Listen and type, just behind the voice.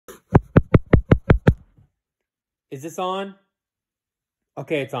Is this on?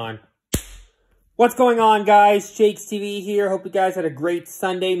 Okay, it's on. What's going on, guys? Jaykestv here. Hope you guys had a great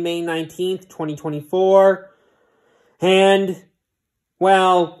Sunday, May 19th, 2024. And,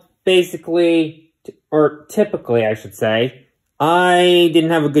 well, basically, or typically, I should say, I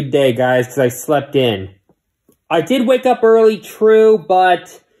didn't have a good day, guys, because I slept in. I did wake up early, true,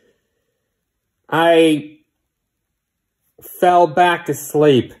 but I fell back to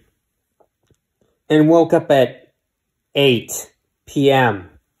sleep and woke up at 8 p.m.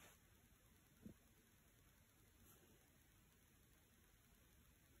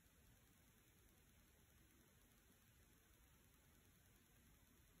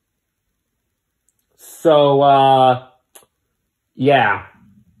 So, yeah.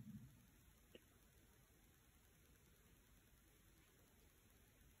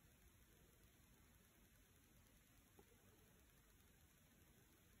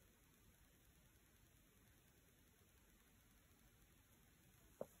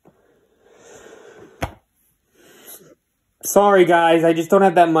 Sorry, guys, I just don't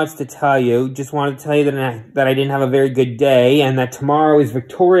have that much to tell you. Just wanted to tell you that I didn't have a very good day, and that tomorrow is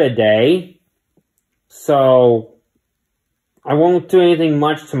Victoria Day. So, I won't do anything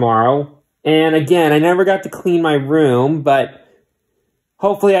much tomorrow. And again, I never got to clean my room, but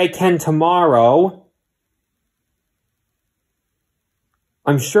hopefully I can tomorrow.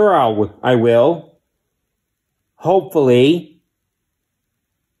 I'm sure I will. Hopefully.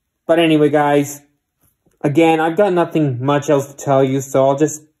 But anyway, guys, again, I've got nothing much else to tell you, so I'll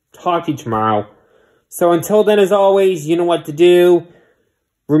just talk to you tomorrow. So until then, as always, you know what to do.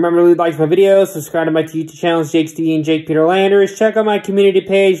 Remember to leave likes to my videos, subscribe to my YouTube channels, Jaykestv and Jake Peter Landers. Check out my community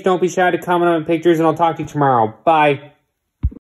page. Don't be shy to comment on my pictures, and I'll talk to you tomorrow. Bye.